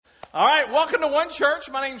All right, welcome to One Church.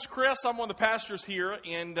 My name's Chris. I'm one of the pastors here,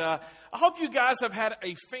 and I hope you guys have had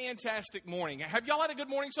a fantastic morning. Have y'all had a good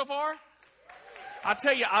morning so far? I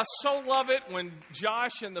tell you, I so love it when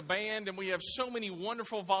Josh and the band, and we have so many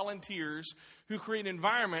wonderful volunteers who create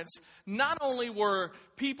environments, not only where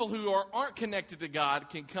people who aren't connected to God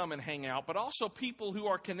can come and hang out, but also people who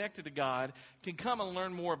are connected to God can come and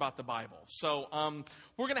learn more about the Bible. So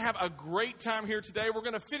we're going to have a great time here today. We're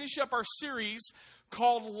going to finish up our series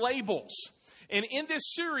called Labels. And in this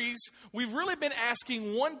series, we've really been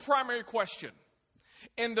asking one primary question.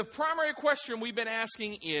 And the primary question we've been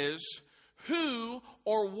asking is, who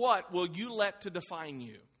or what will you let to define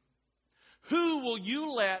you? Who will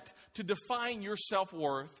you let to define your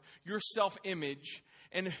self-worth, your self-image,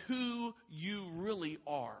 and who you really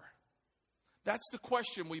are? That's the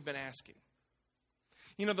question we've been asking.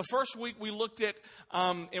 You know, the first week we looked at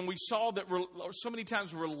and we saw that so many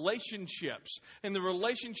times relationships and the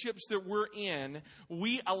relationships that we're in,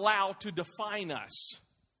 we allow to define us.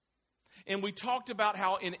 And we talked about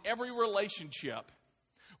how in every relationship,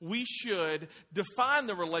 we should define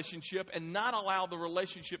the relationship and not allow the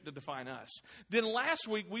relationship to define us. Then last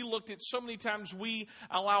week, we looked at so many times we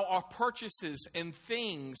allow our purchases and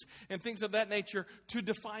things of that nature to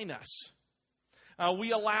define us.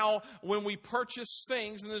 We allow, when we purchase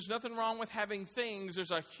things, and there's nothing wrong with having things,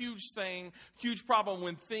 there's a huge problem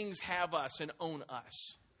when things have us and own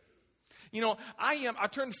us. You know, I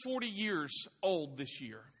turned 40 years old this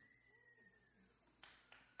year.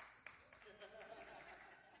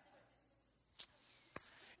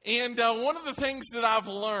 And one of the things that I've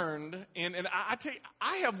learned, and I tell you,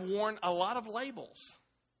 I have worn a lot of labels.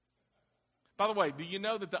 By the way, do you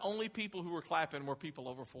know that the only people who were clapping were people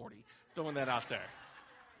over 40? Throwing that out there.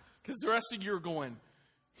 Because the rest of you are going,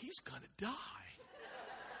 he's going to die.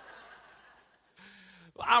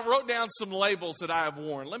 I wrote down some labels that I have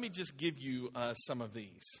worn. Let me just give you some of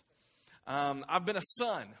these. I've been a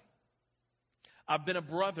son. I've been a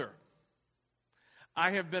brother.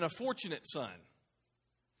 I have been a fortunate son.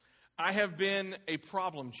 I have been a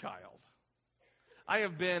problem child. I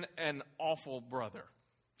have been an awful brother.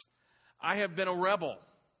 I have been a rebel.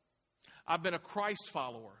 I've been a Christ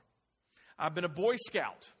follower. I've been a Boy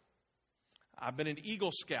Scout. I've been an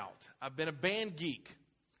Eagle Scout. I've been a band geek,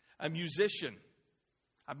 a musician.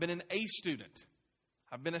 I've been an A student.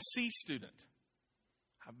 I've been a C student.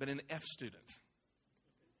 I've been an F student.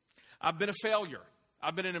 I've been a failure.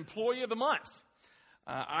 I've been an employee of the month.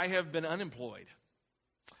 I have been unemployed.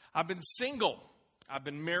 I've been single. I've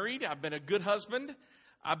been married. I've been a good husband.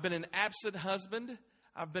 I've been an absent husband.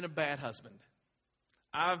 I've been a bad husband.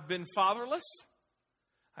 I've been fatherless.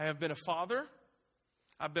 I have been a father.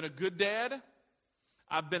 I've been a good dad.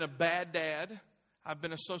 I've been a bad dad. I've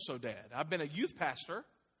been a so-so dad. I've been a youth pastor.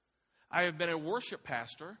 I have been a worship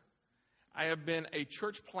pastor. I have been a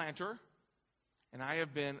church planter. And I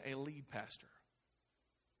have been a lead pastor.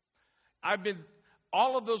 I've been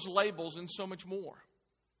all of those labels and so much more.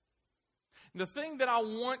 The thing that I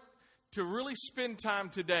want to really spend time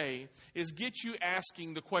today is get you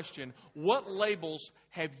asking the question, what labels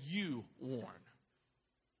have you worn?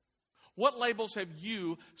 What labels have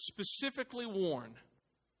you specifically worn?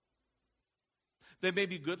 They may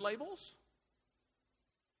be good labels.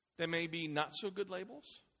 They may be not so good labels.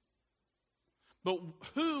 But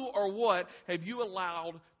who or what have you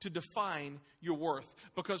allowed to define your worth?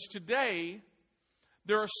 Because today,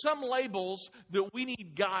 there are some labels that we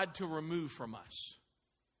need God to remove from us.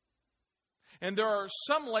 And there are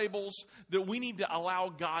some labels that we need to allow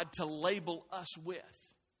God to label us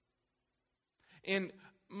with. And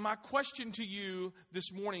my question to you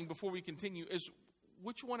this morning before we continue is,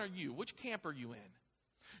 which one are you? Which camp are you in?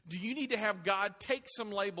 Do you need to have God take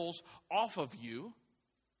some labels off of you?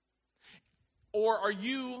 Or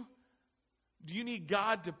do you need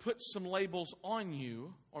God to put some labels on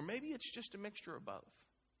you? Or maybe it's just a mixture of both.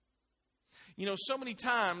 You know, so many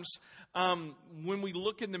times when we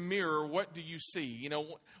look in the mirror, what do you see? You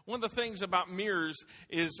know, one of the things about mirrors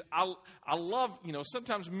is I love, you know,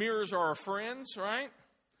 sometimes mirrors are our friends, right?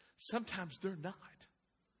 Sometimes they're not,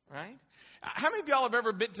 right? How many of y'all have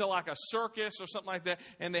ever been to like a circus or something like that,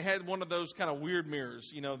 and they had one of those kind of weird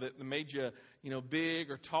mirrors, you know, that made you, you know,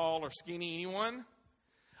 big or tall or skinny? Anyone?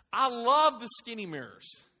 I love the skinny mirrors.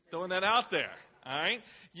 Throwing that out there. All right.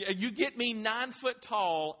 You get me 9 foot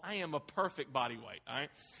tall, I am a perfect body weight. All right.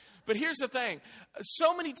 But here's the thing.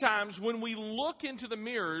 So many times when we look into the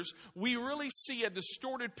mirrors, we really see a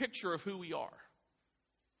distorted picture of who we are.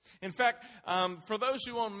 In fact, for those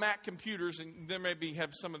who own Mac computers, and there maybe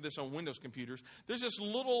have some of this on Windows computers, there's this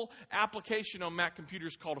little application on Mac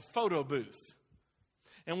computers called a photo booth.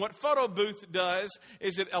 And what Photo Booth does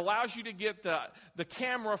is it allows you to get the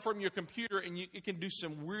camera from your computer, and it can do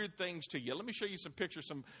some weird things to you. Let me show you some pictures,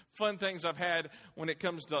 some fun things I've had when it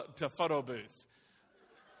comes to Photo Booth.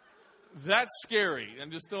 That's scary.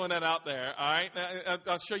 I'm just throwing that out there. All right,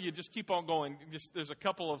 I'll show you. Just keep on going. There's a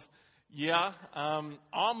couple of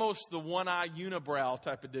almost the one-eye unibrow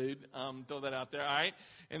type of dude. Throw that out there. All right,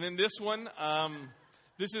 and then this one.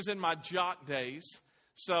 This is in my jock days.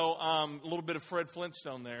 So a little bit of Fred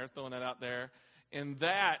Flintstone there, throwing that out there. And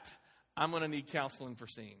that I'm going to need counseling for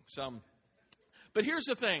seeing. But here's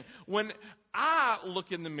the thing. When I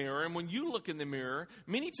look in the mirror and when you look in the mirror,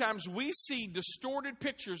 many times we see distorted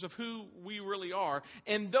pictures of who we really are.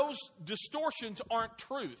 And those distortions aren't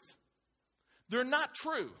truth. They're not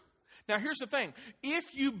true. Now, here's the thing.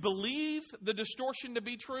 If you believe the distortion to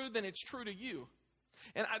be true, then it's true to you.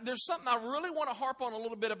 And there's something I really want to harp on a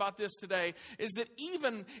little bit about this today, is that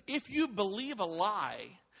even if you believe a lie,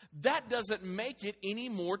 that doesn't make it any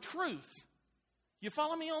more truth. You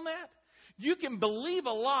follow me on that? You can believe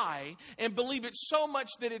a lie and believe it so much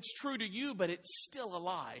that it's true to you, but it's still a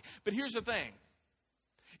lie. But here's the thing.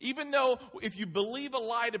 Even though if you believe a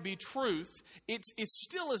lie to be truth, it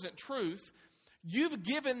still isn't truth. You've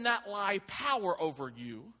given that lie power over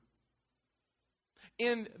you.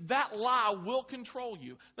 And that lie will control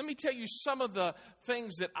you. Let me tell you some of the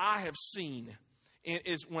things that I have seen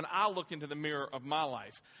is when I look into the mirror of my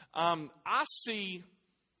life. I see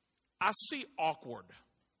awkward.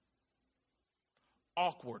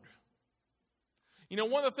 Awkward. You know,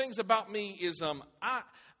 one of the things about me is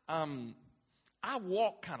I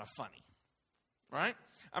walk kind of funny, right?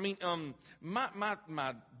 I mean,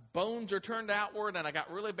 my bones are turned outward, and I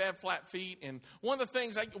got really bad flat feet. And one of the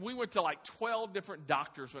things, we went to like 12 different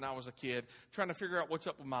doctors when I was a kid trying to figure out what's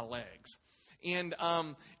up with my legs. And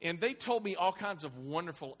they told me all kinds of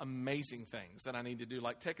wonderful, amazing things that I need to do,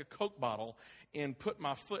 like take a Coke bottle and put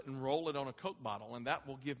my foot and roll it on a Coke bottle, and that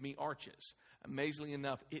will give me arches. Amazingly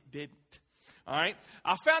enough, it didn't. All right.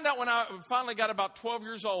 I found out when I finally got about 12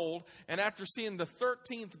 years old, and after seeing the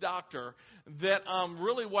 13th doctor, that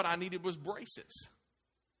really what I needed was braces.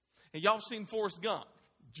 And y'all seen Forrest Gump,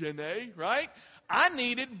 Janae, right? I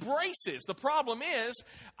needed braces. The problem is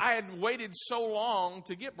I had waited so long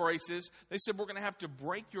to get braces. They said, we're going to have to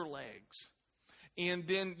break your legs. And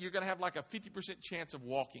then you're going to have like a 50% chance of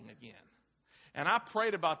walking again. And I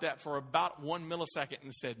prayed about that for about 1 millisecond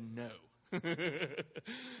and said no.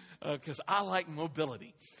 Because I like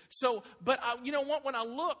mobility. So, but you know what? When I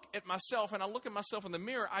look at myself and I look at myself in the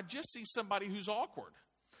mirror, I just see somebody who's awkward.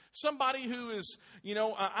 Somebody who is, you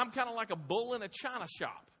know, I'm kind of like a bull in a china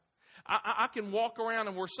shop. I can walk around,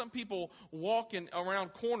 and where some people walk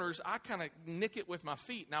around corners, I kind of nick it with my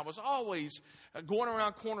feet. And I was always going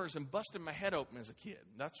around corners and busting my head open as a kid.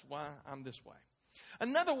 That's why I'm this way.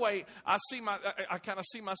 Another way I kind of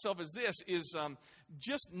see myself as this is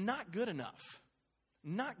just not good enough.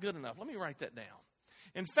 Not good enough. Let me write that down.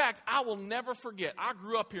 In fact, I will never forget. I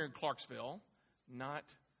grew up here in Clarksville. Not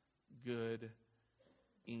good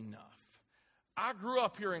enough. I grew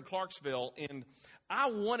up here in Clarksville, and I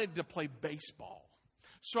wanted to play baseball.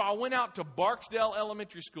 So I went out to Barksdale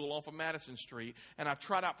Elementary School off of Madison Street, and I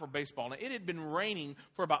tried out for baseball. Now, it had been raining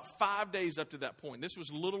for about 5 days up to that point. This was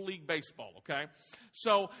Little League baseball, okay?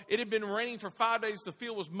 So it had been raining for 5 days. The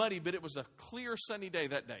field was muddy, but it was a clear sunny day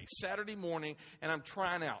that day, Saturday morning, and I'm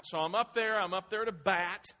trying out. So I'm up there to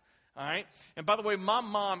bat. All right. And by the way, my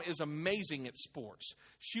mom is amazing at sports.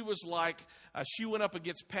 She was like, she went up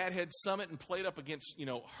against Pat Head Summit and played up against,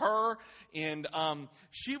 her. And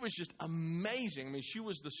she was just amazing. I mean, she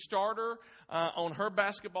was the starter on her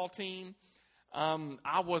basketball team.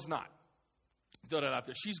 I was not. Throw that out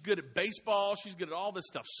there. She's good at baseball. She's good at all this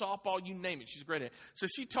stuff. Softball, you name it. She's great at it. So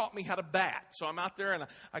she taught me how to bat. So I'm out there, and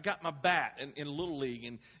I got my bat in Little League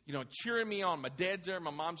and, cheering me on. My dad's there.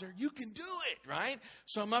 My mom's there. You can do it, right?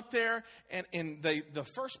 So I'm up there, and the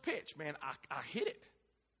first pitch, man, I hit it.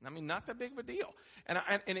 I mean, not that big of a deal. And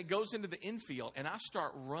it goes into the infield, and I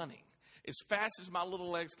start running as fast as my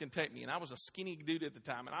little legs can take me. And I was a skinny dude at the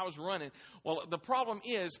time, and I was running. Well, the problem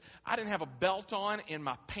is I didn't have a belt on, and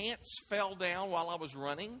my pants fell down while I was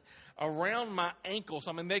running around my ankles.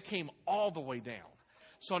 I mean, they came all the way down.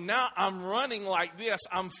 So now I'm running like this.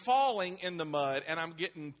 I'm falling in the mud, and I'm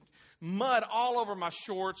getting mud all over my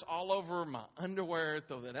shorts, all over my underwear.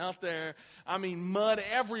 Throw that out there. I mean, mud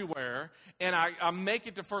everywhere. And I make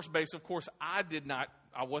it to first base. Of course, I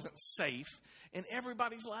wasn't safe, and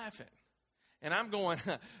everybody's laughing. And I'm going,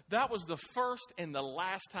 that was the first and the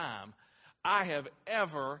last time I have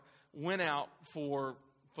ever went out for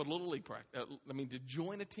Little League practice. To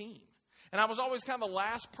join a team. And I was always kind of the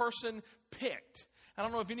last person picked. I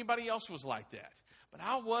don't know if anybody else was like that, but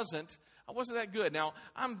I wasn't that good. Now,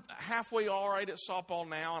 I'm halfway all right at softball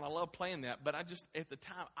now, and I love playing that, but at the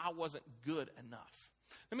time, I wasn't good enough.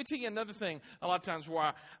 Let me tell you another thing a lot of times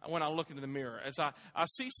when I look into the mirror, as I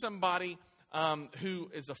see somebody who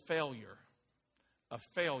is a failure.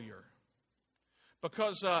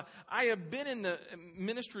 Because I have been in the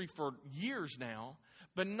ministry for years now,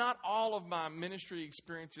 but not all of my ministry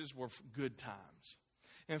experiences were good times.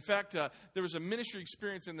 In fact, there was a ministry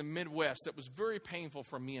experience in the Midwest that was very painful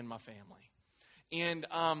for me and my family. And,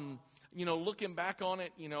 looking back on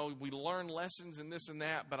it, we learned lessons and this and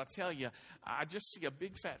that, but I tell you, I just see a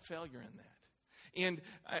big fat failure in that.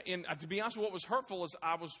 And to be honest, what was hurtful is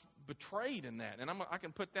I was betrayed in that. And I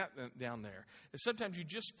can put that down there. And sometimes you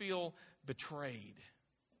just feel betrayed.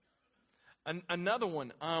 Another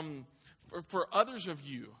one, for others of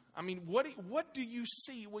you, what do you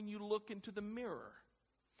see when you look into the mirror?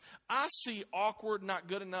 I see awkward, not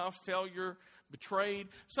good enough, failure, betrayed.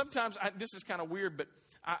 Sometimes, this is kind of weird, but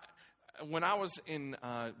when I was in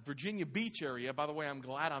Virginia Beach area, by the way, I'm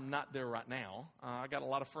glad I'm not there right now. I got a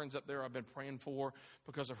lot of friends up there I've been praying for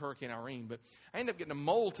because of Hurricane Irene. But I ended up getting a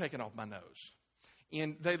mole taken off my nose.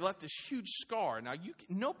 And they left this huge scar. Now,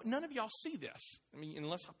 none of y'all see this.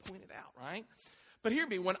 Unless I point it out, right? But hear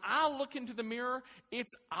me, when I look into the mirror,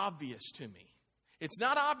 it's obvious to me. It's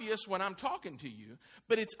not obvious when I'm talking to you,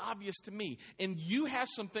 but it's obvious to me. And you have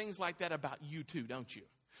some things like that about you too, don't you?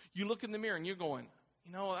 You look in the mirror and you're going,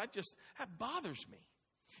 that bothers me.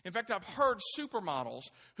 In fact, I've heard supermodels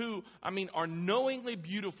who, are knowingly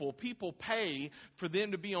beautiful. People pay for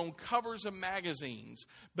them to be on covers of magazines,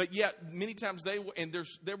 but yet many times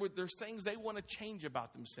there's things they want to change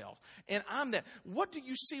about themselves. And I'm that. What do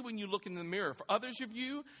you see when you look in the mirror? For others of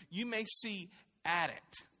you, you may see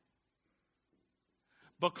addict.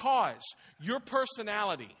 Because your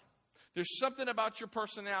personality, there's something about your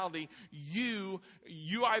personality, you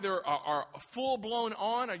either are full-blown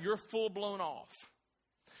on or you're full-blown off.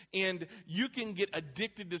 And you can get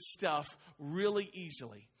addicted to stuff really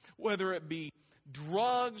easily. Whether it be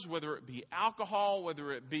drugs, whether it be alcohol,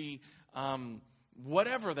 whether it be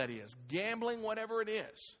whatever that is, gambling, whatever it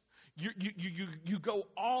is. You go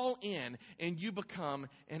all in and you become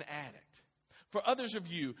an addict. For others of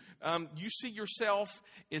you, you see yourself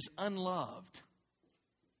as unloved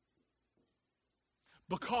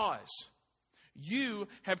because you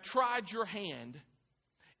have tried your hand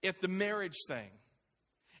at the marriage thing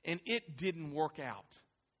and it didn't work out.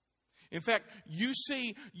 In fact, you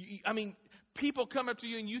see, people come up to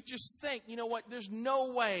you and you just think, you know what, there's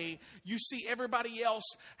no way. You see everybody else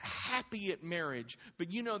happy at marriage, but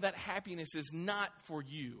you know that happiness is not for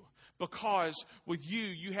you. Because with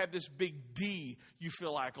you have this big D you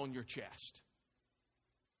feel like on your chest.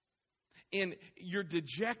 And you're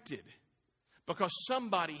dejected because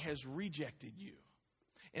somebody has rejected you.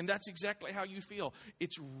 And that's exactly how you feel.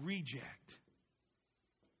 It's reject.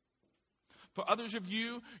 For others of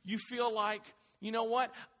you, you feel like, you know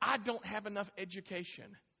what? I don't have enough education.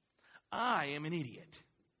 I am an idiot.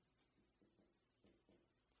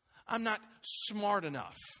 I'm not smart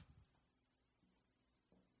enough.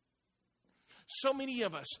 So many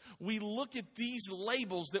of us, we look at these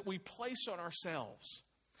labels that we place on ourselves.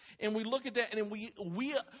 And we look at that and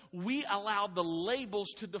we allow the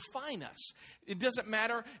labels to define us. It doesn't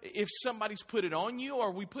matter if somebody's put it on you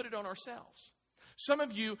or we put it on ourselves. Some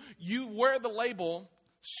of you wear the label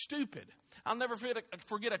stupid. I'll never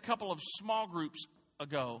forget a couple of small groups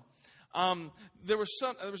ago. There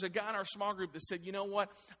was a guy in our small group that said, you know what?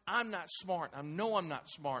 I'm not smart. I know I'm not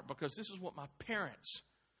smart because this is what my parents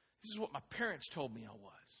told me I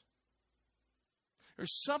was.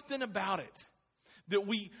 There's something about it that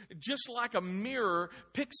we, just like a mirror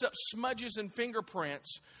picks up smudges and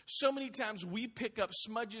fingerprints, so many times we pick up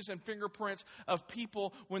smudges and fingerprints of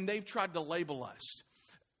people when they've tried to label us.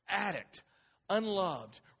 Addict,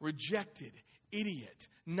 unloved, rejected, idiot,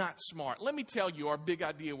 not smart. Let me tell you our big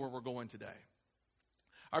idea where we're going today.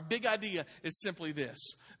 Our big idea is simply this,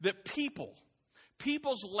 that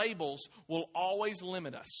people's labels will always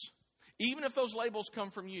limit us. Even if those labels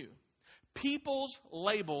come from you. People's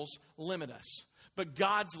labels limit us. But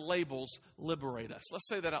God's labels liberate us. Let's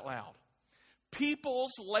say that out loud.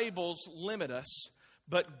 People's labels limit us,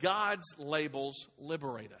 but God's labels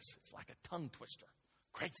liberate us. It's like a tongue twister.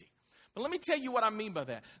 Crazy. But let me tell you what I mean by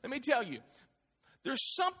that. Let me tell you.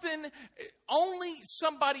 There's something, only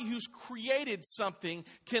somebody who's created something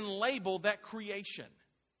can label that creation.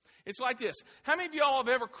 It's like this. How many of y'all have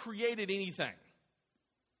ever created anything?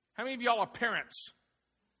 How many of y'all are parents?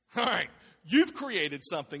 All right. You've created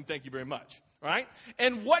something. Thank you very much. Right?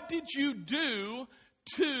 And what did you do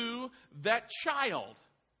to that child.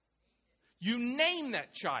 You name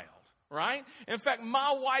that child, right? In fact,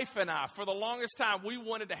 my wife and I, for the longest time, we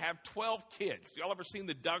wanted to have 12 kids. Y'all ever seen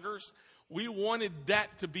the Duggars? We wanted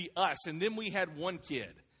that to be us. And then we had one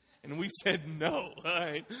kid. And we said no. All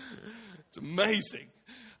right? It's amazing.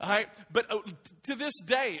 All right? But to this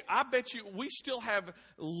day, I bet you we still have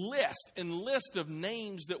list of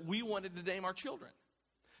names that we wanted to name our children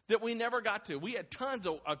that we never got to. We had tons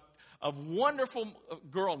of wonderful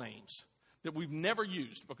girl names that we've never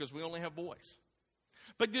used because we only have boys.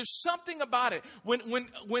 But there's something about it.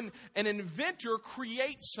 When an inventor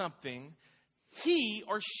creates something, he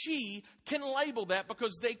or she can label that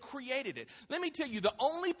because they created it. Let me tell you, the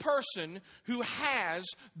only person who has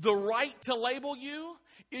the right to label you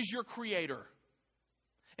is your Creator.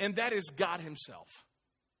 And that is God Himself.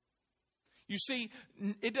 You see,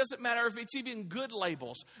 it doesn't matter if it's even good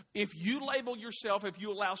labels. If you label yourself, if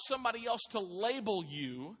you allow somebody else to label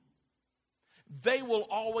you, they will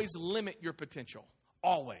always limit your potential.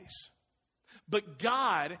 Always. But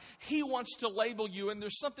God, He wants to label you, and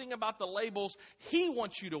there's something about the labels He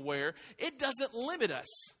wants you to wear. It doesn't limit us,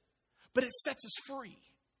 but it sets us free.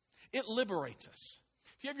 It liberates us.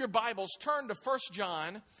 If you have your Bibles, turn to 1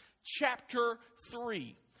 John chapter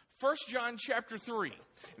 3. 1 John chapter 3.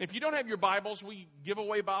 And if you don't have your Bibles, we give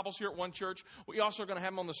away Bibles here at One Church. We also are going to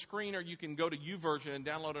have them on the screen, or you can go to YouVersion and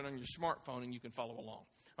download it on your smartphone, and you can follow along.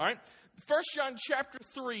 All right? 1 John chapter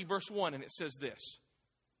 3, verse 1, and it says this.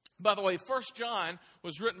 By the way, 1 John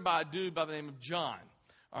was written by a dude by the name of John.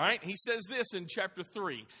 All right? He says this in chapter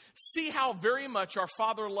 3. See how very much our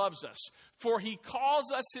Father loves us, for He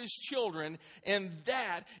calls us His children, and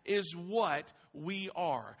that is what we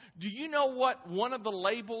are. Do you know what one of the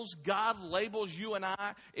labels God labels you and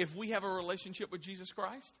I if we have a relationship with Jesus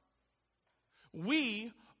Christ?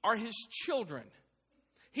 We are His children.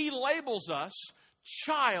 He labels us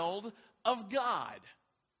child of God.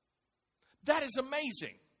 That is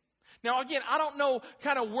amazing. Now, again, I don't know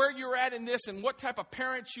kind of where you're at in this and what type of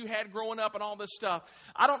parents you had growing up and all this stuff.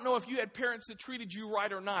 I don't know if you had parents that treated you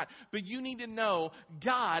right or not, but you need to know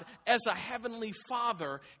God, as a heavenly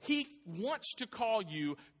Father, He wants to call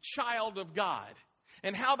you child of God.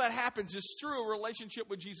 And how that happens is through a relationship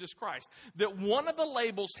with Jesus Christ. That one of the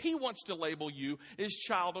labels He wants to label you is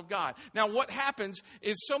child of God. Now, what happens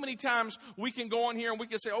is so many times we can go on here and we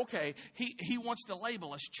can say, okay, He wants to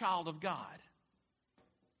label us child of God.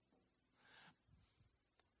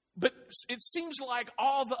 But it seems like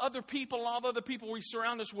all the other people we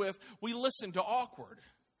surround us with, we listen to awkward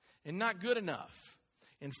and not good enough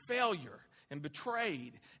and failure and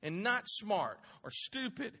betrayed and not smart or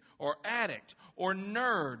stupid or addict or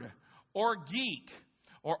nerd or geek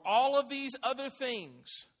or all of these other things.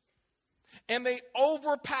 And they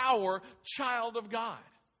overpower child of God.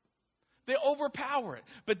 They overpower it.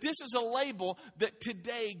 But this is a label that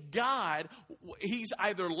today God, He's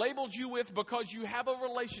either labeled you with because you have a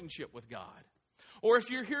relationship with God. Or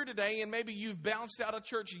if you're here today and maybe you've bounced out of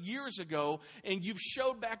church years ago and you've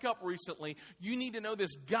showed back up recently, you need to know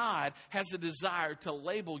this. God has a desire to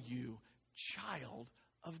label you child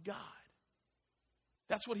of God.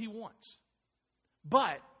 That's what He wants.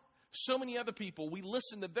 But so many other people, we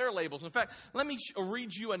listen to their labels. In fact, let me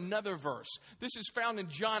read you another verse. This is found in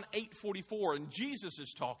John 8:44, and Jesus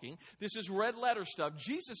is talking. This is red letter stuff.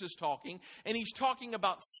 Jesus is talking, and He's talking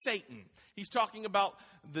about Satan. He's talking about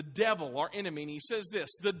the devil, our enemy, and He says this: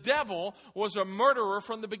 the devil was a murderer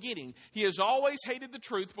from the beginning. He has always hated the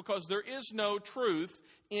truth because there is no truth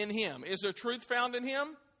in him. Is there truth found in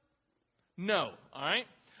him? No. All right?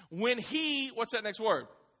 What's that next word?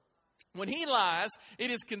 When he lies,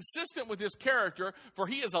 it is consistent with his character, for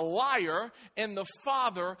he is a liar and the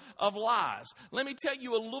father of lies. Let me tell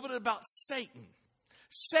you a little bit about Satan.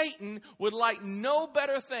 Satan would like no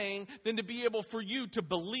better thing than to be able for you to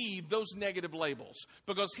believe those negative labels.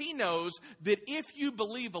 Because he knows that if you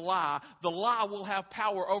believe a lie, the lie will have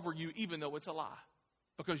power over you even though it's a lie.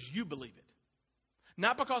 Because you believe it.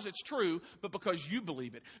 Not because it's true, but because you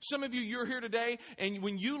believe it. Some of you, you're here today, and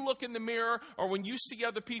when you look in the mirror or when you see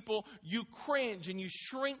other people, you cringe and you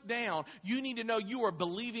shrink down. You need to know you are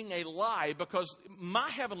believing a lie, because my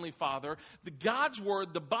Heavenly Father, God's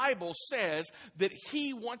Word, the Bible says that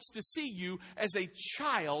He wants to see you as a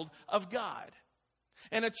child of God.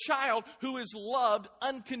 And a child who is loved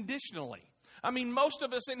unconditionally. I mean, most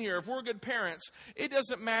of us in here, if we're good parents, it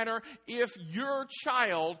doesn't matter if your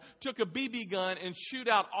child took a BB gun and shoot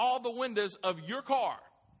out all the windows of your car.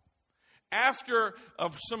 After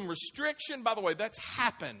of some restriction, by the way, that's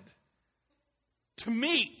happened to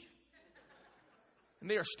me. And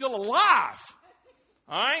they are still alive.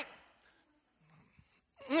 All right?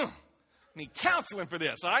 need counseling for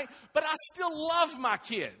this, all right? But I still love my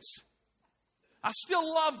kids. I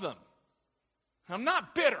still love them. I'm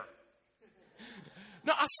not bitter.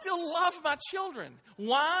 No, I still love my children.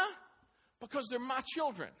 Why? Because they're my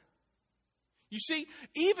children. You see,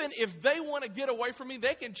 even if they want to get away from me,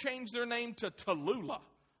 they can change their name to Tallulah.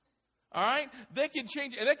 All right? They can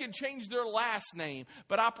change their last name.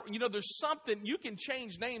 But there's something, you can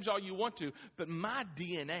change names all you want to, but my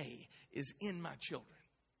DNA is in my children.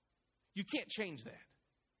 You can't change that,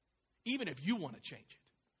 even if you want to change it.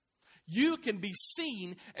 You can be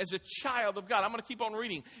seen as a child of God. I'm going to keep on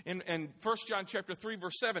reading. In 1 John chapter 3,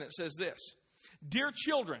 verse 7, it says this. Dear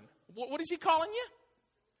children, what is he calling you?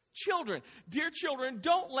 Children. Dear children,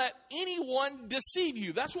 don't let anyone deceive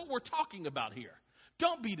you. That's what we're talking about here.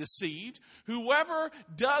 Don't be deceived. Whoever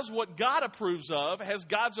does what God approves of has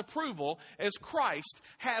God's approval, as Christ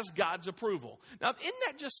has God's approval. Now, isn't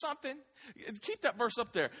that just something? Keep that verse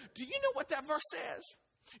up there. Do you know what that verse says?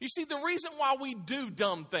 You see, the reason why we do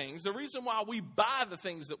dumb things, the reason why we buy the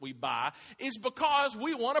things that we buy, is because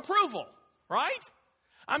we want approval, right?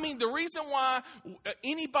 I mean, the reason why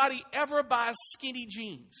anybody ever buys skinny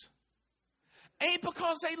jeans ain't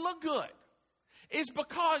because they look good. It's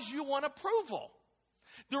because you want approval.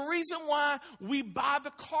 The reason why we buy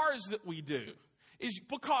the cars that we do is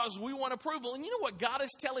because we want approval. And you know what God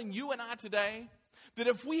is telling you and I today? That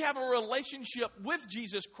if we have a relationship with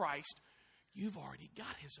Jesus Christ, you've already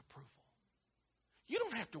got his approval. You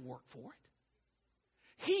don't have to work for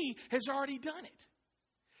it. He has already done it.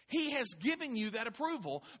 He has given you that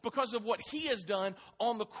approval because of what he has done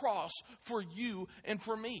on the cross for you and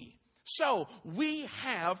for me. So we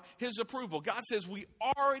have his approval. God says we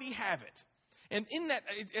already have it. And in that,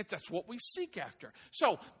 that's what we seek after.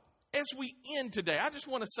 So as we end today, I just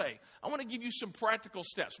want to say, I want to give you some practical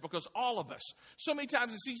steps, because all of us, so many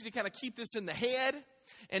times it's easy to kind of keep this in the head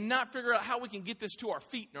and not figure out how we can get this to our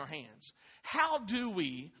feet and our hands. How do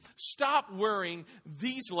we stop wearing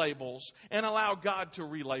these labels and allow God to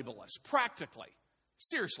relabel us practically?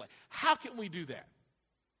 Seriously, how can we do that?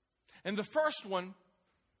 And the first one,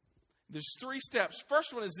 there's 3 steps.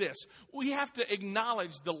 First one is this. We have to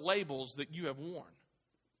acknowledge the labels that you have worn.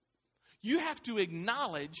 You have to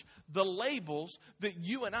acknowledge the labels that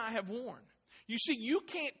you and I have worn. You see, you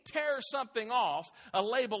can't tear something off, a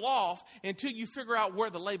label off, until you figure out where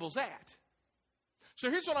the label's at.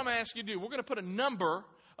 So here's what I'm going to ask you to do. We're going to put a number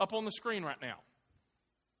up on the screen right now.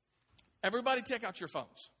 Everybody take out your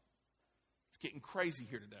phones. It's getting crazy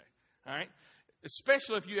here today, all right?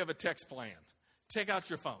 Especially if you have a text plan. Take out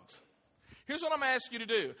your phones. Here's what I'm going to ask you to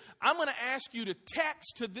do. I'm going to ask you to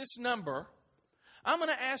text to this number. I'm going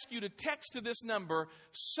to ask you to text to this number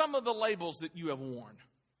some of the labels that you have worn.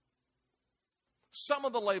 Some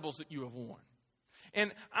of the labels that you have worn.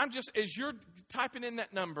 And I'm just, as you're typing in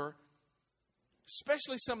that number,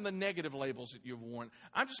 especially some of the negative labels that you've worn,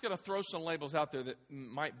 I'm just going to throw some labels out there that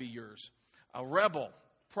might be yours. A rebel,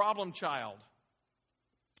 problem child,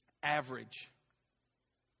 average,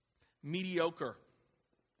 mediocre,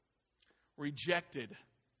 rejected,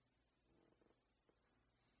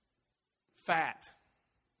 fat,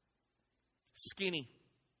 skinny,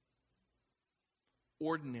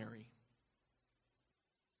 ordinary,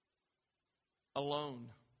 alone,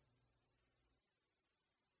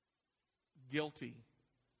 guilty,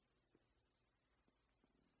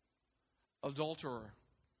 adulterer,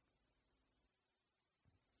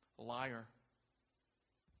 liar,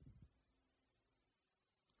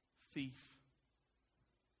 thief,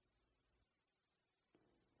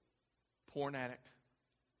 porn addict.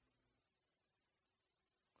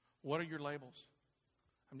 What are your labels?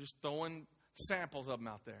 I'm just throwing samples of them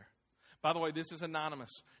out there. By the way, this is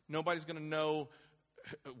anonymous. Nobody's going to know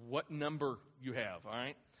what number you have, all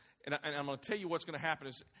right? And I'm going to tell you what's going to happen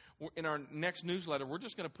is in our next newsletter, we're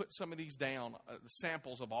just going to put some of these down,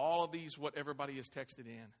 samples of all of these, what everybody has texted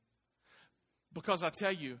in. Because I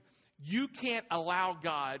tell you, you can't allow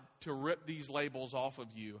God to rip these labels off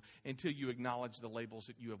of you until you acknowledge the labels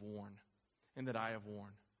that you have worn and that I have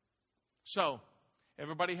worn. So,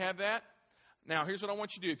 everybody have that? Now, here's what I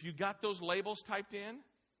want you to do. If you got those labels typed in,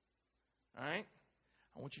 all right,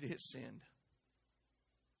 I want you to hit send.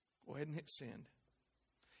 Go ahead and hit send.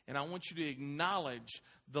 And I want you to acknowledge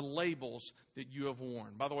the labels that you have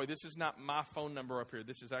worn. By the way, this is not my phone number up here.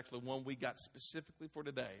 This is actually one we got specifically for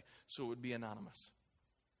today, so it would be anonymous.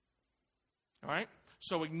 All right?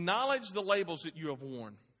 So acknowledge the labels that you have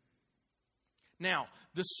worn. Now,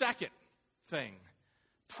 the second thing,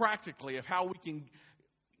 practically, of how we can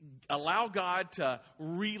allow God to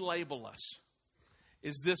relabel us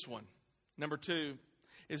is this one. Number 2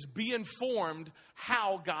 is be informed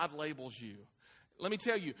how God labels you. let me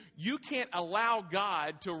tell you, you can't allow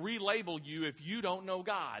God to relabel you if you don't know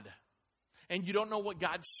God and you don't know what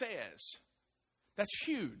God says. That's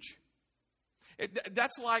huge.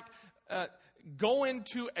 That's like going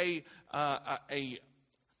to a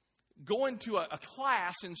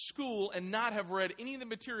class in school and not have read any of the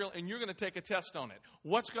material, and you're going to take a test on it.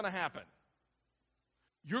 What's going to happen?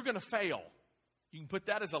 You're going to fail. You can put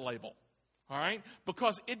that as a label. All right?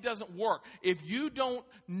 Because it doesn't work. If you don't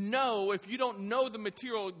know the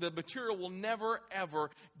material will never, ever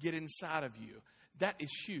get inside of you. That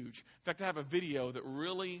is huge. In fact, I have a video that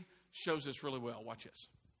really shows this really well. Watch this.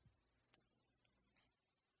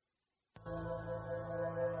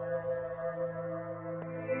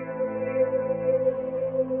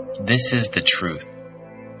 This is the truth.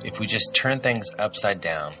 If we just turn things upside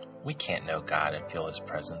down, we can't know God and feel His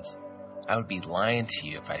presence. I would be lying to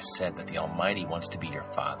you if I said that the Almighty wants to be your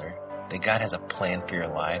Father, that God has a plan for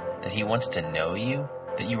your life, that He wants to know you,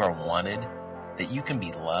 that you are wanted, that you can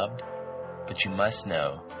be loved. But you must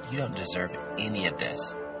know you don't deserve any of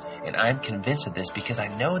this. And I'm convinced of this because I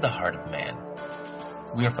know the heart of man.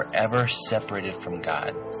 We are forever separated from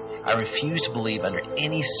God. I refuse to believe under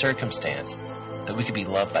any circumstance that we could be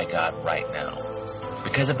loved by God right now.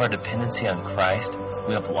 Because of our dependency on Christ,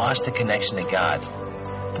 we have lost the connection to God.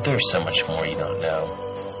 But there is so much more you don't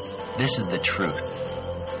know. This is the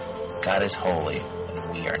truth. God is holy,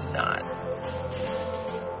 and we are not.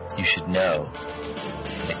 You should know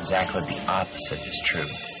that exactly the opposite is true.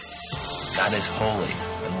 God is holy,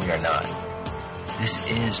 and we are not.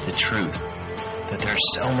 This is the truth, that there's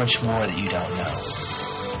so much more that you don't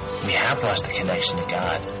know. We have lost the connection to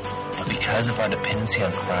God, but because of our dependency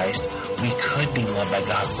on Christ, we could be loved by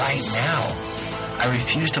God right now. I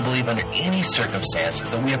refuse to believe under any circumstance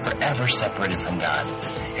that we are forever separated from God.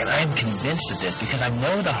 And I am convinced of this because I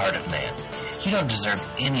know the heart of man. You don't deserve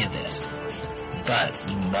any of this. But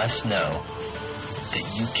you must know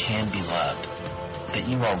that you can be loved, that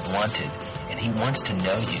you are wanted, and He wants to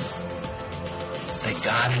know you. That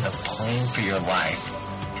God has a plan for your life.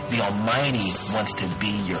 The Almighty wants to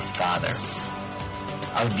be your Father.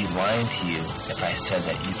 I would be lying to you if I said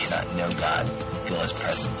that you cannot know God and feel His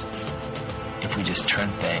presence. If we just turn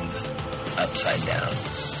things upside down,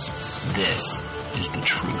 this is the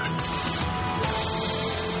truth.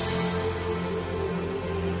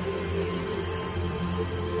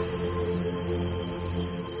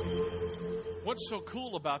 What's so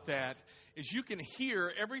cool about that is you can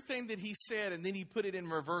hear everything that he said, and then he put it in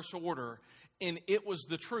reverse order, and it was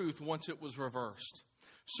the truth once it was reversed.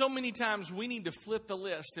 So many times we need to flip the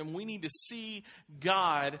list, and we need to see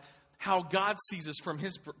God, how God sees us from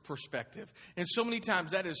His perspective. And so many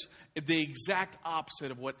times that is the exact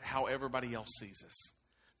opposite of how everybody else sees us.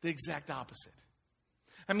 The exact opposite.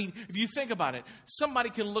 I mean, if you think about it, somebody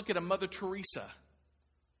can look at a Mother Teresa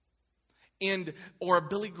or a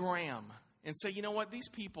Billy Graham and say, you know what, these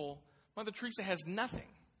people, Mother Teresa has nothing.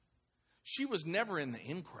 She was never in the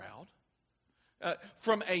in crowd.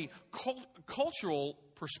 From a cultural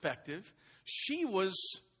perspective, she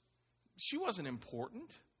wasn't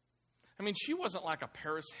important. I mean, she wasn't like a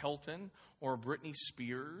Paris Hilton or a Britney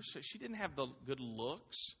Spears. She didn't have the good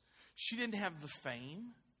looks. She didn't have the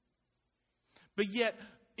fame. But yet,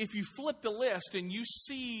 if you flip the list and you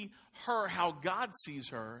see her how God sees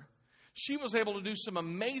her, she was able to do some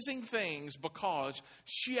amazing things because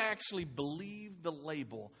she actually believed the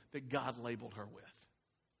label that God labeled her with.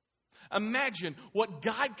 Imagine what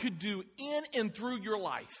God could do in and through your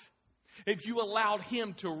life if you allowed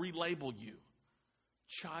Him to relabel you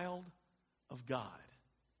child of God.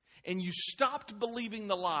 And you stopped believing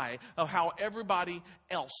the lie of how everybody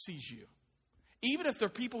else sees you. Even if they're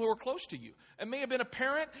people who are close to you. It may have been a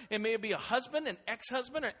parent. It may be a husband, an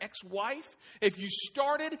ex-husband, an ex-wife. If you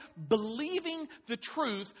started believing the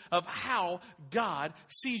truth of how God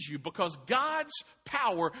sees you. Because God's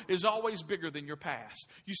power is always bigger than your past.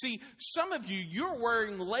 You see, some of you, you're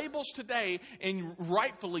wearing labels today, and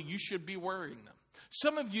rightfully you should be wearing them.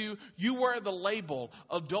 Some of you, you wear the label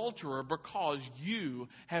adulterer because you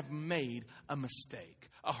have made a mistake.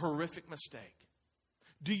 A horrific mistake.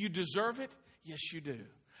 Do you deserve it? Yes, you do.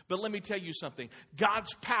 But let me tell you something.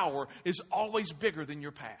 God's power is always bigger than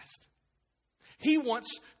your past. He wants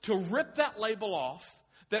to rip that label off,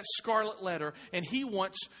 that scarlet letter, and He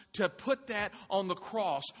wants to put that on the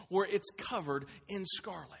cross where it's covered in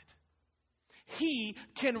scarlet. He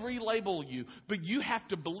can relabel you, but you have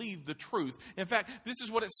to believe the truth. In fact, this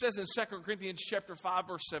is what it says in 2 Corinthians chapter 5,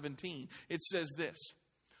 verse 17. It says this.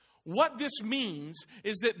 What this means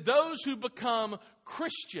is that those who become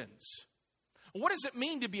Christians What does it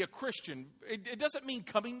mean to be a Christian? It doesn't mean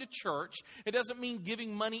coming to church. It doesn't mean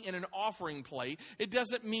giving money in an offering plate. It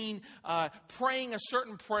doesn't mean praying a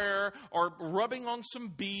certain prayer or rubbing on some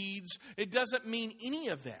beads. It doesn't mean any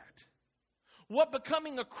of that. What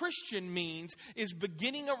becoming a Christian means is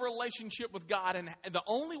beginning a relationship with God. And the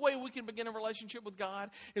only way we can begin a relationship with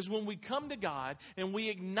God is when we come to God and we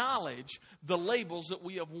acknowledge the labels that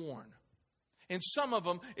we have worn. And some of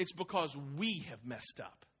them, it's because we have messed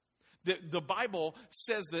up. The Bible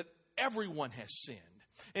says that everyone has sinned.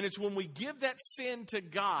 And it's when we give that sin to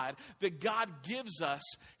God that God gives us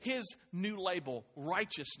His new label,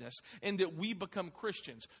 righteousness, and that we become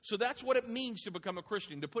Christians. So that's what it means to become a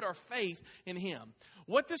Christian, to put our faith in Him.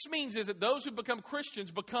 What this means is that those who become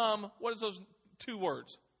Christians become, what is those two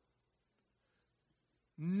words?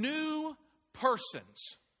 New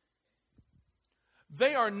persons.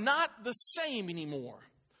 They are not the same anymore.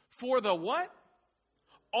 For the what?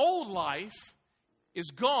 Old life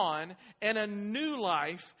is gone and a new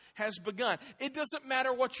life has begun. It doesn't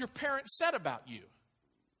matter what your parents said about you.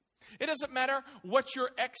 It doesn't matter what your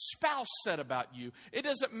ex-spouse said about you. It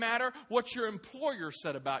doesn't matter what your employer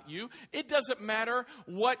said about you. It doesn't matter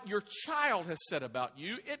what your child has said about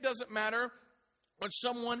you. It doesn't matter what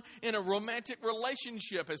someone in a romantic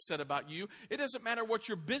relationship has said about you. It doesn't matter what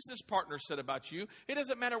your business partner said about you. It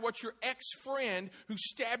doesn't matter what your ex-friend who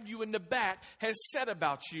stabbed you in the back has said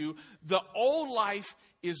about you. The old life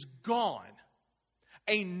is gone.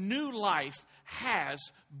 A new life has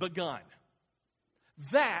begun.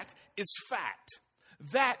 That is fact.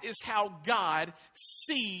 That is how God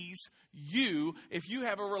sees you if you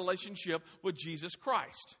have a relationship with Jesus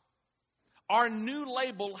Christ. Our new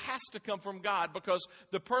label has to come from God because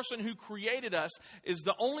the person who created us is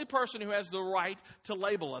the only person who has the right to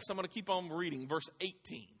label us. I'm going to keep on reading. Verse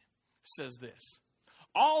 18 says this.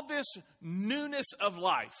 All this newness of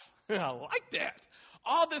life, I like that.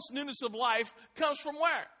 All this newness of life comes from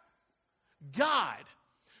where? God,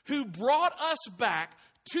 who brought us back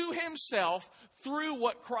to Himself through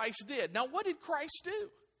what Christ did. Now, what did Christ do?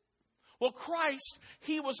 Well, Christ,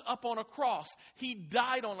 He was up on a cross. He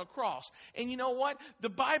died on a cross. And you know what? The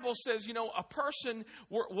Bible says, a person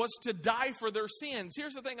was to die for their sins.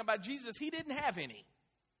 Here's the thing about Jesus. He didn't have any.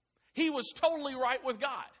 He was totally right with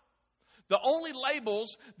God. The only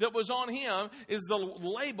labels that was on Him is the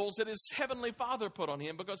labels that His Heavenly Father put on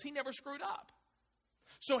Him because He never screwed up.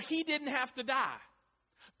 So He didn't have to die.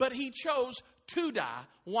 But He chose to die.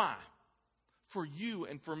 Why? For you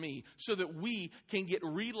and for me, so that we can get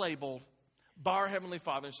relabeled by our Heavenly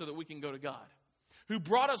Father, so that we can go to God, who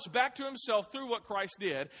brought us back to Himself through what Christ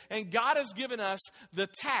did. And God has given us the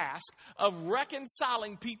task of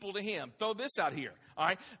reconciling people to Him. Throw this out here, all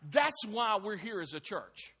right? That's why we're here as a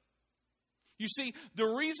church. You see, the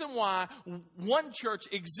reason why one church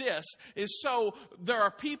exists is so there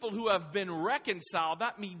are people who have been reconciled.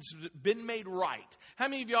 That means been made right. How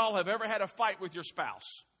many of y'all have ever had a fight with your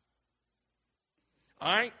spouse?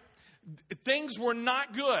 All right? Things were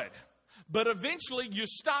not good. But eventually you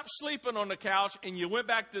stopped sleeping on the couch and you went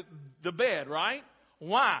back to the bed, right?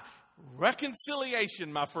 Why?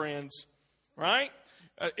 Reconciliation, my friends. Right?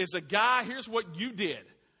 As a guy, here's what you did.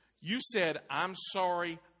 You said, I'm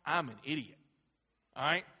sorry, I'm an idiot. All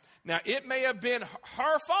right? Now, it may have been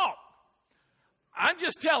her fault. I'm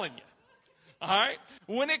just telling you. All right?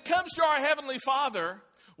 When it comes to our Heavenly Father,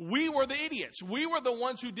 we were the idiots. We were the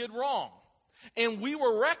ones who did wrong. And we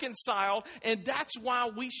were reconciled, and that's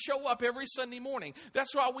why we show up every Sunday morning.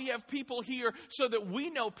 That's why we have people here, so that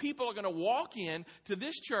we know people are going to walk in to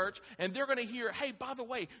this church, and they're going to hear, hey, by the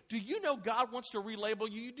way, do you know God wants to relabel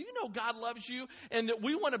you? Do you know God loves you? And that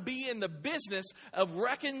we want to be in the business of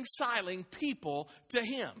reconciling people to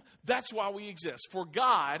Him. That's why we exist. For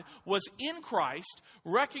God was in Christ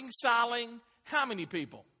reconciling how many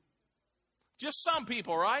people? Just some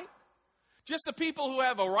people, right? Just the people who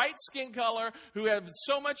have a right skin color, who have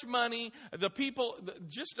so much money,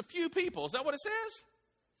 just a few people. Is that what it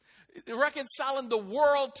says? Reconciling the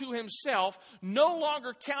world to Himself, no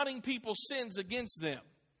longer counting people's sins against them.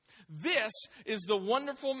 This is the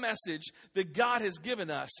wonderful message that God has given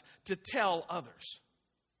us to tell others.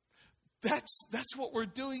 That's what we're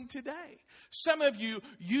doing today. Some of you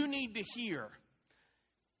need to hear,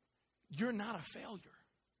 you're not a failure.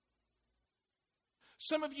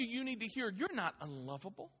 Some of you need to hear, you're not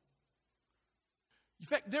unlovable. In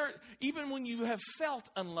fact, even when you have felt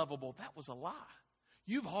unlovable, that was a lie.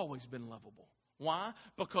 You've always been lovable. Why?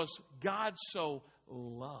 Because God so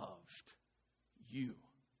loved you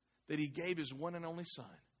that He gave His one and only Son,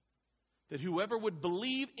 that whoever would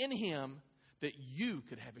believe in Him, that you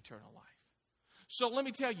could have eternal life. So let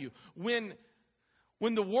me tell you, when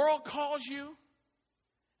When the world calls you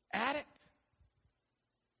addict,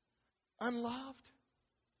 unloved,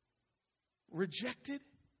 rejected,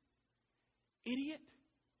 idiot,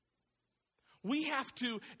 we have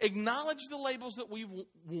to acknowledge the labels that we've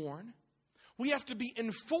worn. We have to be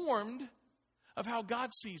informed of how God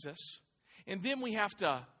sees us. And then we have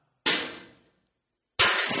to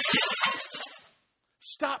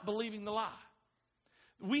stop believing the lie.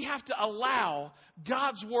 We have to allow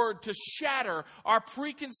God's word to shatter our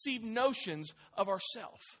preconceived notions of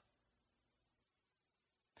ourselves.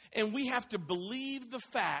 And we have to believe the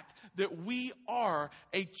fact that we are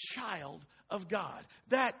a child of God.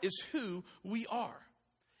 That is who we are.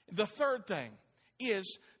 The third thing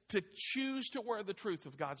is to choose to wear the truth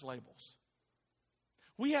of God's labels.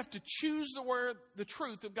 We have to choose to wear the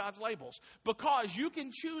truth of God's labels, because you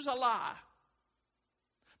can choose a lie,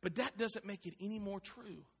 but that doesn't make it any more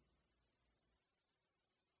true.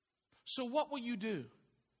 So what will you do?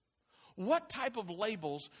 What type of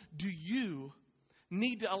labels do you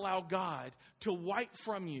need to allow God to wipe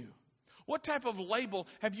from you? What type of label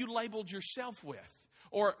have you labeled yourself with?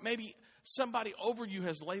 Or maybe somebody over you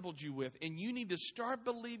has labeled you with, and you need to start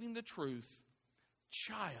believing the truth,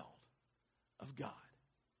 child of God.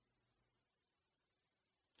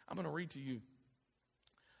 I'm going to read to you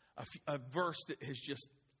a verse that has just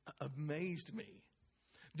amazed me.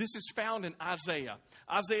 This is found in Isaiah.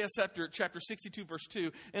 Isaiah chapter 62, verse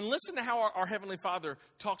 2. And listen to how our Heavenly Father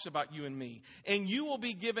talks about you and me. And you will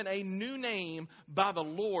be given a new name by the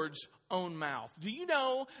Lord's own mouth. Do you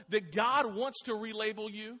know that God wants to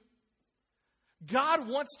relabel you? God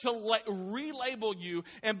wants to relabel you.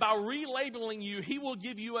 And by relabeling you, He will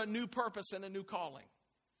give you a new purpose and a new calling.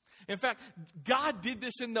 In fact, God did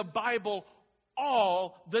this in the Bible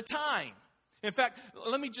all the time. In fact,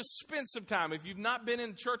 let me just spend some time. If you've not been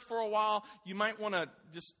in church for a while, you might want to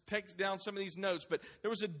just take down some of these notes. But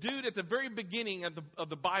there was a dude at the very beginning of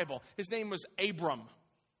the Bible. His name was Abram.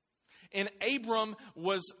 And Abram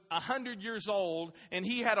was 100 years old, and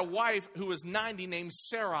he had a wife who was 90 named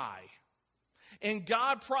Sarai. And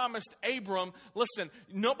God promised Abram, listen,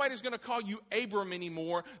 nobody's going to call you Abram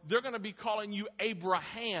anymore. They're going to be calling you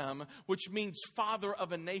Abraham, which means father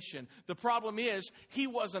of a nation. The problem is, he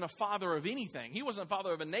wasn't a father of anything. He wasn't a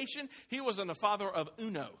father of a nation. He wasn't a father of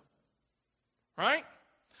Uno. Right?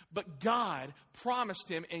 But God promised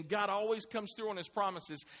him, and God always comes through on His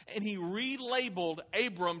promises. And He relabeled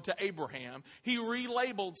Abram to Abraham. He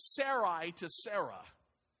relabeled Sarai to Sarah.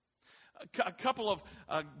 A couple of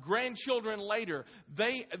grandchildren later,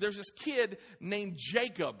 there's this kid named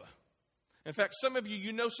Jacob. In fact, some of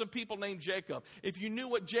you know some people named Jacob. If you knew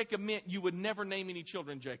what Jacob meant, you would never name any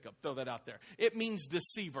children Jacob. Throw that out there. It means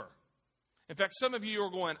deceiver. In fact, some of you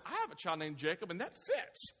are going, I have a child named Jacob, and that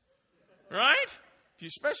fits. Right?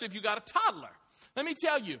 Especially if you got a toddler. Let me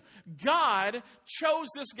tell you, God chose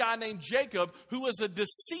this guy named Jacob who was a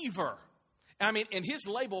deceiver. And his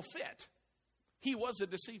label fit. He was a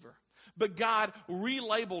deceiver. But God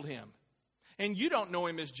relabeled him. And you don't know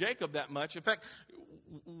him as Jacob that much. In fact,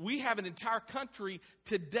 we have an entire country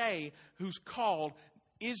today who's called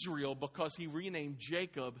Israel because he renamed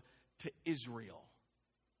Jacob to Israel.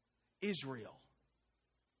 Israel.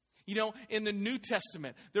 You know, in the New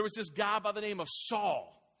Testament, there was this guy by the name of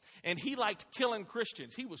Saul. And he liked killing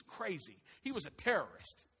Christians. He was crazy. He was a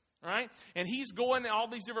terrorist. Right? And he's going to all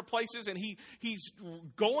these different places. And he's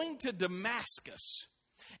going to Damascus.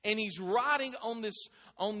 And he's riding on these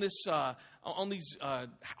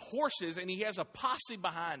horses, and he has a posse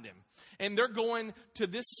behind him. And they're going to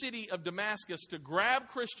this city of Damascus to grab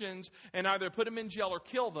Christians and either put them in jail or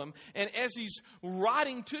kill them. And as he's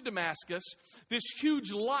riding to Damascus, this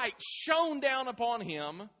huge light shone down upon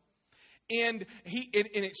him, and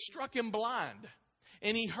it struck him blind.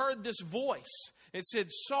 And he heard this voice. It said,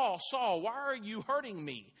 Saul, Saul, why are you hurting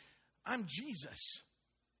me? I'm Jesus.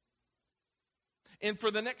 And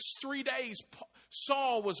for the next 3 days,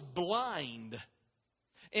 Saul was blind.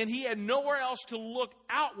 And he had nowhere else to look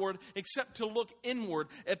outward except to look inward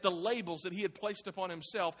at the labels that he had placed upon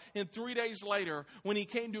himself. And 3 days later, when he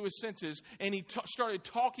came to his senses and he started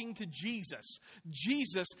talking to Jesus,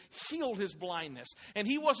 Jesus healed his blindness. And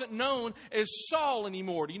he wasn't known as Saul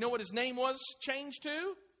anymore. Do you know what his name was changed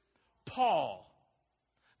to? Paul.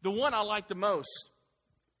 The one I like the most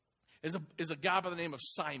is a guy by the name of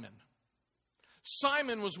Simon.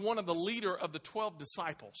 Simon was one of the leader of the 12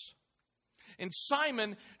 disciples. And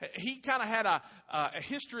Simon, he kind of had a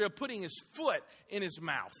history of putting his foot in his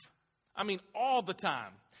mouth. All the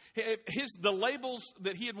time. The labels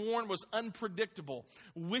that he had worn was unpredictable,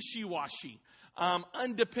 wishy-washy,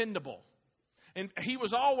 undependable. And he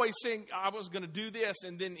was always saying, I was going to do this,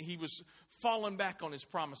 and then he was falling back on his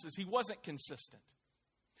promises. He wasn't consistent.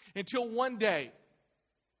 Until one day,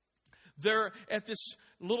 they're at this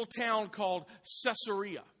little town called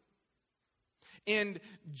Caesarea. And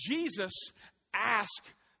Jesus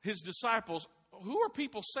asked his disciples, who are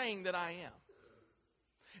people saying that I am?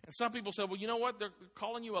 And some people said, well, you know what? They're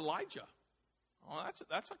calling you Elijah. Oh,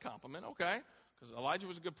 that's a compliment, okay. Because Elijah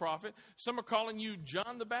was a good prophet. Some are calling you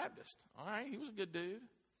John the Baptist. All right, he was a good dude.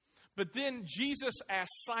 But then Jesus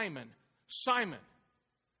asked Simon, Simon,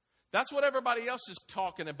 that's what everybody else is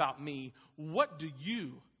talking about me. What are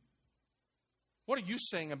you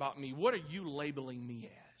saying about me? What are you labeling me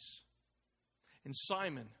as? And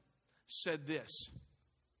Simon said this.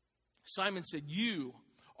 Simon said, you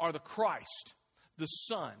are the Christ, the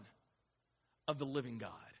Son of the living God.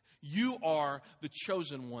 You are the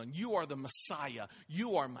chosen one. You are the Messiah.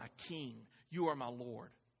 You are my King. You are my Lord.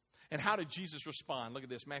 And how did Jesus respond? Look at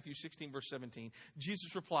this, Matthew 16, verse 17.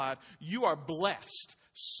 Jesus replied, you are blessed,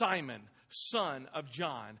 Simon, son of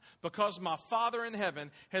John, because my Father in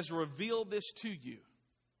heaven has revealed this to you.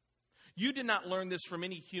 You did not learn this from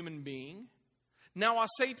any human being. Now I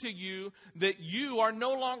say to you that you are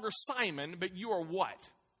no longer Simon, but you are what?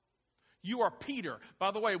 You are Peter,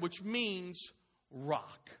 by the way, which means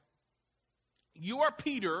rock. You are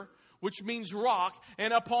Peter, which means rock,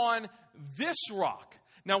 and upon this rock.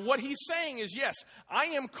 Now, what he's saying is, yes, I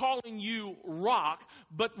am calling you rock,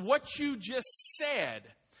 but what you just said,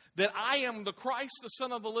 that I am the Christ, the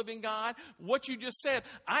Son of the living God, what you just said,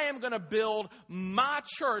 I am going to build my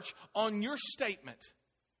church on your statement.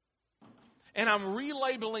 And I'm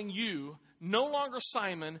relabeling you, no longer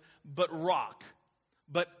Simon, but rock,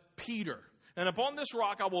 but Peter. And upon this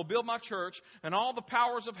rock I will build my church, and all the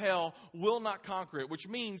powers of hell will not conquer it. Which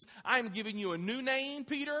means I am giving you a new name,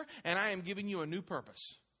 Peter, and I am giving you a new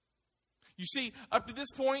purpose. You see, up to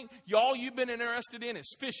this point, all you've been interested in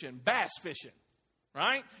is fishing, bass fishing.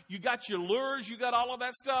 Right? You got your lures, you got all of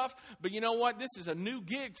that stuff. But you know what? This is a new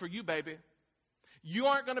gig for you, baby. You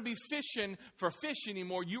aren't going to be fishing for fish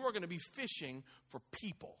anymore. You are going to be fishing for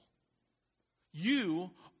people.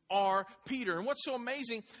 You are Peter. And what's so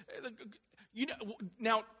amazing... You know,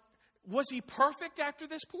 now, was he perfect after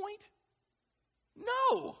this point?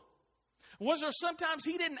 No. Was there sometimes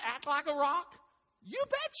he didn't act like a rock? You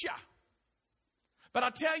betcha. But I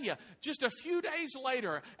tell you, just a few days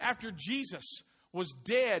later, after Jesus was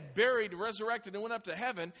dead, buried, resurrected, and went up to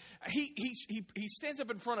heaven, he stands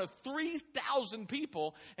up in front of 3,000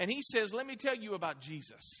 people, and he says, let me tell you about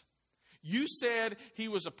Jesus. You said he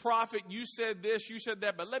was a prophet, you said this, you said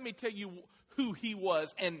that, but let me tell you who he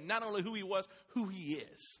was, and not only who he was, who he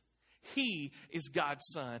is. He is God's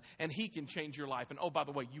Son, and he can change your life. And oh, by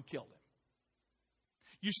the way, you killed him.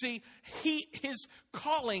 You see, his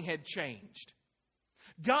calling had changed.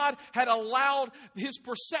 God had allowed his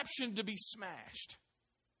perception to be smashed,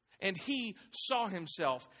 and he saw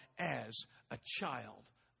himself as a child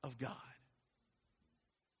of God.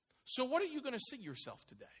 So what are you going to see yourself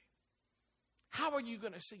today? How are you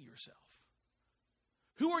going to see yourself?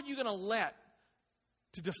 Who are you going to let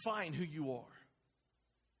to define who you are?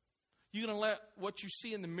 You going to let what you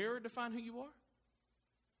see in the mirror define who you are?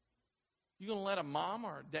 You going to let a mom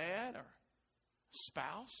or a dad or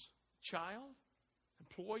spouse, child,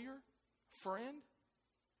 employer, friend?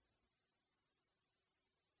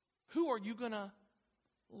 Who are you going to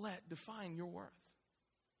let define your worth?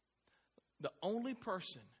 The only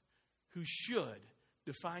person who should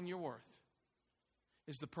define your worth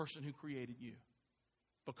is the person who created you.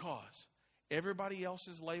 Because everybody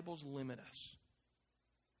else's labels limit us.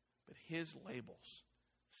 But his labels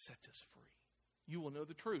sets us free. You will know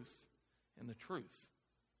the truth, and the truth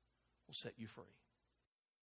will set you free.